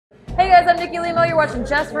guys, I'm Nikki Limo. You're watching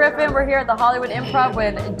Just Riffin'. We're here at the Hollywood Improv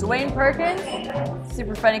with Dwayne Perkins,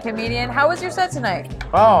 super funny comedian. How was your set tonight?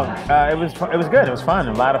 Oh, it was good. It was fun.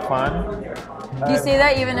 A lot of fun. Do you see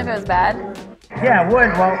that even if it was bad? Yeah, I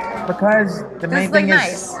would. Well, because the main thing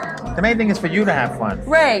nice. The main thing is for you to have fun.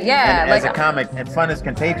 Right. Yeah. And as a comic, and fun is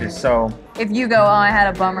contagious. So if you go, oh, I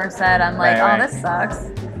had a bummer set, I'm like, right. Oh, this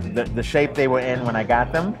sucks. The shape they were in when I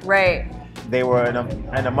got them. Right. They were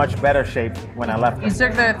in a much better shape when I left them. You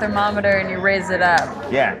took the thermometer and you raised it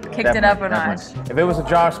up. Yeah. Kicked it up a notch. If it was a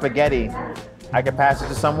jar of spaghetti, I could pass it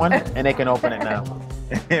to someone and they can open it now.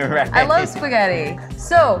 Right. I love spaghetti.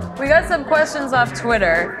 So, we got some questions off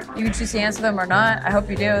Twitter. You can choose to answer them or not. I hope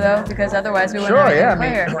you do, though, because otherwise we wouldn't have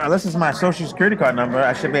anything to play here. This is my social security card number.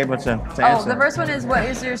 I should be able to answer. Oh, the first one is, what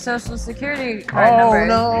is your social security card number?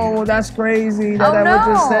 Oh, no, that's crazy. That I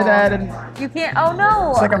would just say that. And you can't, oh,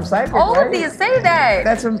 no. It's like I'm psychic, All right? of these say that.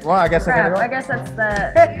 That's, well, I guess Crap, I guess that's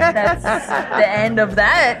the end of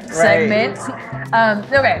that segment.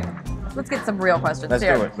 Okay. Let's get some real questions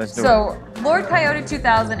here. Let's do it. So, Lord Coyote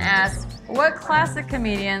 2000 asks, what classic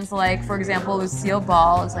comedians, like, for example, Lucille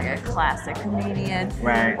Ball is like a classic comedian,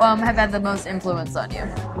 right. Have had the most influence on you?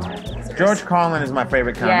 George Carlin is my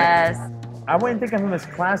favorite comic. Yes. I wouldn't think of him as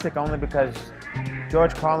classic only because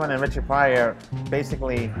George Carlin and Richard Pryor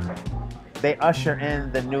basically, they usher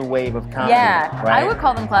in the new wave of comedy. Yeah, right? I would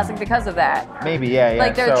call them classic because of that. Maybe, yeah.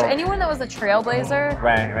 Like, anyone that was a trailblazer.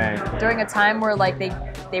 Right. During a time where, like,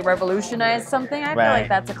 they revolutionized something, I feel like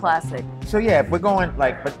that's a classic. So yeah, if we're going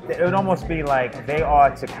like, but it would almost be like they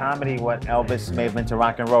are to comedy what Elvis may have been to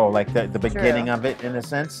rock and roll, like the beginning of it in a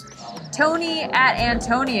sense. Tony at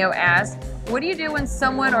Antonio asks, what do you do when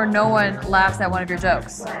someone or no one laughs at one of your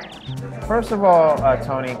jokes? First of all,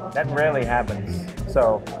 Tony, that rarely happens.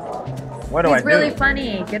 So what do I do? He's really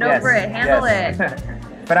funny. Get over it. Handle it.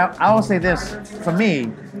 But I will say this, for me,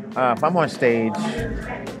 if I'm on stage,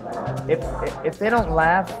 if they don't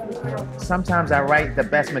laugh, sometimes I write the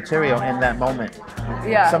best material in that moment.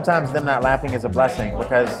 Yeah. Sometimes them not laughing is a blessing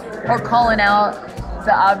because... Or calling out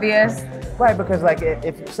the obvious. Right, because like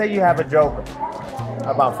if say you have a joke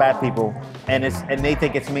about fat people and they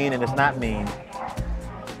think it's mean and it's not mean,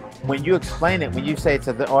 when you explain it, when you say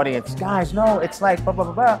to the audience, guys, no, it's like blah,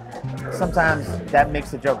 blah, blah, blah, sometimes that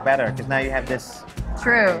makes the joke better because now you have this...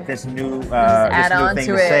 True. This new to thing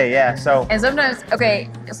to say, yeah. So and sometimes, okay,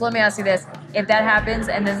 so let me ask you this: if that happens,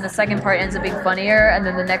 and then the second part ends up being funnier, and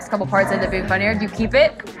then the next couple parts end up being funnier, do you keep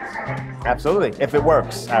it? Absolutely. If it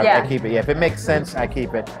works, I keep it. Yeah. If it makes sense, I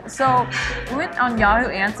keep it. So we went on Yahoo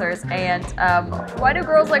Answers, and why do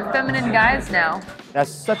girls like feminine guys now? That's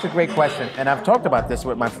such a great question, and I've talked about this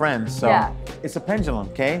with my friends. So it's a pendulum,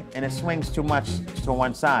 okay, and it swings too much to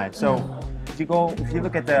one side. So. If you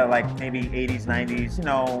look at the like maybe 80s, 90s, you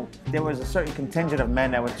know, there was a certain contingent of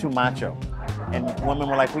men that were too macho, and women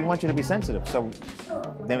were like, "We want you to be sensitive." So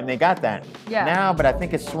then they got that. Yeah. Now, but I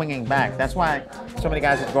think it's swinging back. That's why so many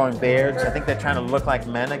guys are growing beards. I think they're trying to look like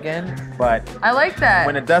men again. But I like that.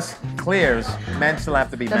 When the dust clears, men still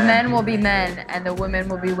have to be men. The men will be men, and the women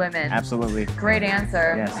will be women. Absolutely. Great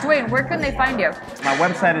answer. Yes. Dwayne, where can they find you? My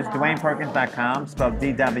website is DwaynePerkins.com, spelled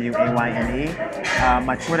DWAYNE.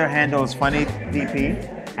 My Twitter handle is FunnyDP,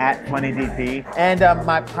 @FunnyDP. And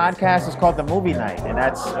my podcast is called The Movie Night, and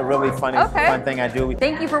that's a really fun thing I do.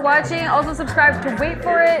 Thank you for watching. Also subscribe to Wait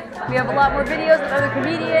For It. We have a lot more videos with other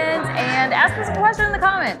comedians, and ask us a question in the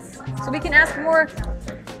comments so we can ask more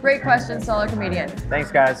great questions to all our comedians.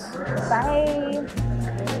 Thanks, guys. Bye.